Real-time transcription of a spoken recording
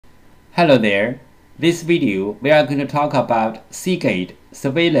Hello there. This video we are going to talk about Seagate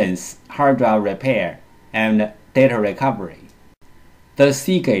surveillance hard drive repair and data recovery. The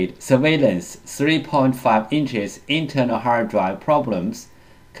Seagate surveillance 3.5 inches internal hard drive problems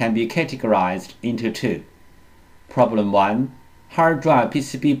can be categorized into two. Problem 1, hard drive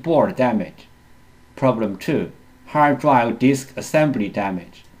PCB board damage. Problem 2, hard drive disk assembly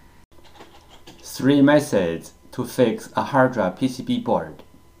damage. 3 methods to fix a hard drive PCB board.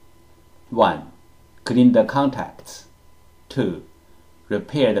 1. Clean the contacts. 2.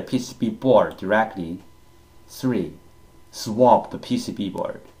 Repair the PCB board directly. 3. Swap the PCB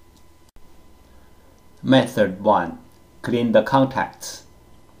board. Method 1. Clean the contacts.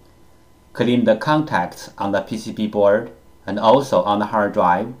 Clean the contacts on the PCB board and also on the hard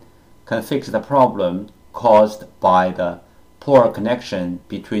drive can fix the problem caused by the poor connection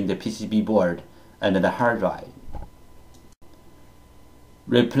between the PCB board and the hard drive.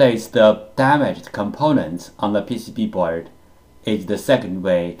 Replace the damaged components on the PCB board is the second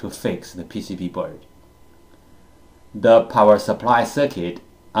way to fix the PCB board. The power supply circuit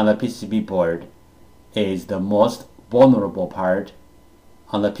on the PCB board is the most vulnerable part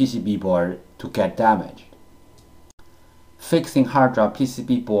on the PCB board to get damaged. Fixing hard drive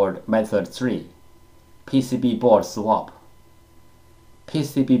PCB board method 3. PCB board swap.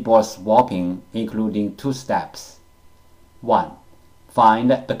 PCB board swapping including 2 steps. 1.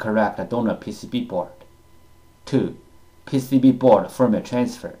 Find the correct donor PCB board. 2. PCB board firmware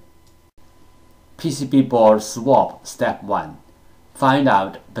transfer. PCB board swap step 1. Find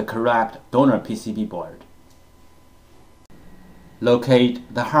out the correct donor PCB board. Locate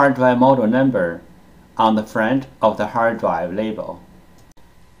the hard drive model number on the front of the hard drive label.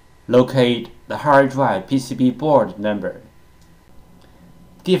 Locate the hard drive PCB board number.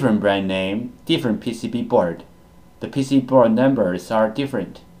 Different brand name, different PCB board. The PCB board numbers are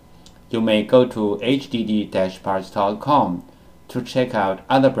different. You may go to hddparts.com to check out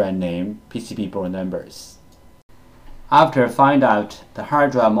other brand name PCB board numbers. After find out the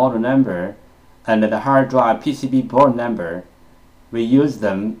hard drive model number and the hard drive PCB board number, we use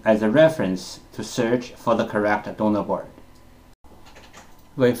them as a reference to search for the correct donor board.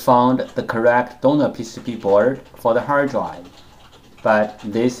 We found the correct donor PCB board for the hard drive, but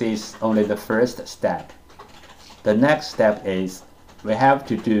this is only the first step. The next step is we have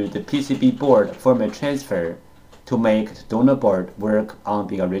to do the PCB board firmware transfer to make the donor board work on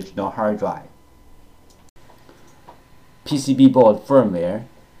the original hard drive. PCB board firmware.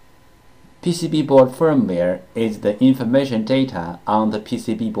 PCB board firmware is the information data on the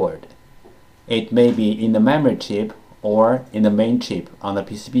PCB board. It may be in the memory chip or in the main chip on the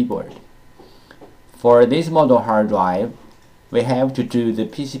PCB board. For this model hard drive, we have to do the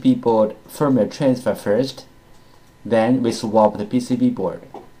PCB board firmware transfer first. Then we swap the PCB board.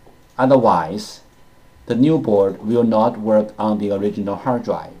 Otherwise, the new board will not work on the original hard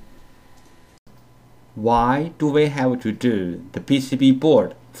drive. Why do we have to do the PCB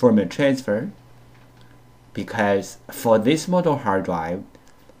board firmware transfer? Because for this model hard drive,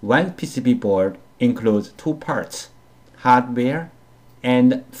 one PCB board includes 2 parts, hardware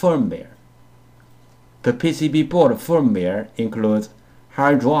and firmware. The PCB board firmware includes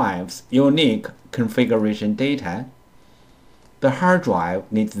hard drive's unique configuration data. The hard drive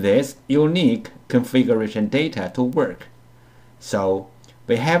needs this unique configuration data to work. So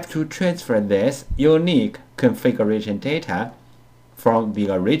we have to transfer this unique configuration data from the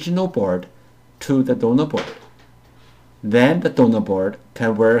original board to the donor board. Then the donor board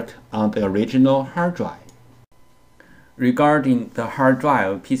can work on the original hard drive. Regarding the hard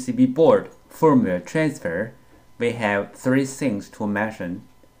drive PCB board firmware transfer, we have 3 things to mention.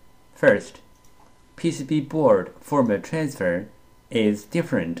 First, PCB board firmware transfer is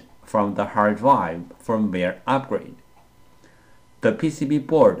different from the hard drive firmware upgrade. The PCB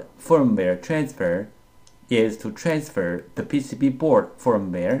board firmware transfer is to transfer the PCB board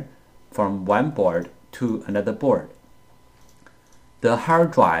firmware from one board to another board. The hard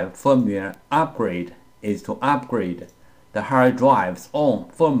drive firmware upgrade is to upgrade the hard drive's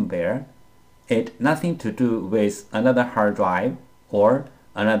own firmware. It has nothing to do with another hard drive or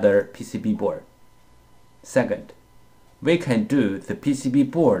another PCB board. Second, we can do the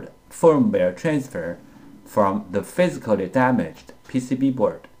PCB board firmware transfer from the physically damaged PCB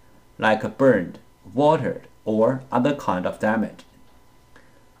board, like burned, watered, or other kind of damage.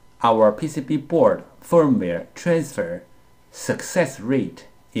 Our PCB board firmware transfer success rate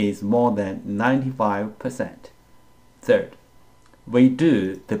is more than 95%. Third, we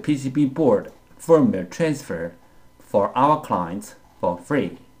do the PCB board firmware transfer for our clients for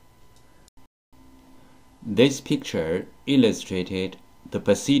free. This picture illustrated the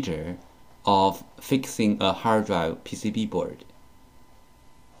procedure of fixing a hard drive PCB board.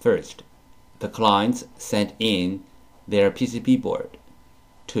 First, the clients send in their PCB board.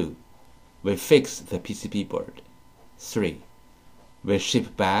 2. We fix the PCB board. 3. We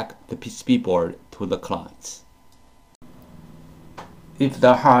ship back the PCB board to the clients. If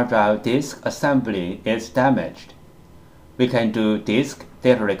the hard drive disk assembly is damaged, we can do disk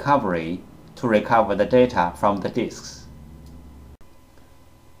data recovery to recover the data from the disks.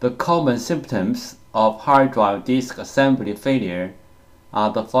 The common symptoms of hard drive disk assembly failure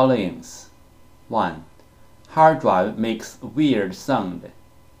are the following. 1. Hard drive makes weird sound.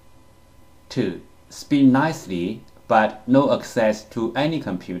 2. Spin nicely but no access to any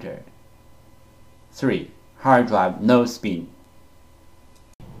computer. 3. Hard drive no spin.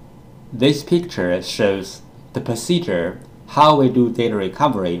 This picture shows the procedure how we do data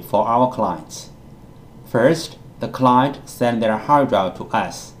recovery for our clients. First, the client sends their hard drive to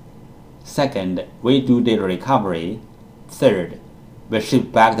us. Second, we do data recovery. Third, we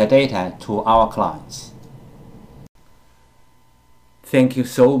ship back the data to our clients. Thank you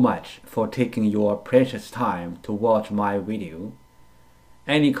so much for taking your precious time to watch my video.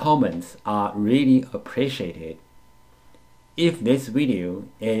 Any comments are really appreciated. If this video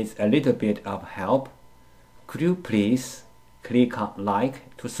is a little bit of help, could you please click on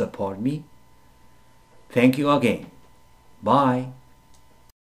like to support me? Thank you again. Bye.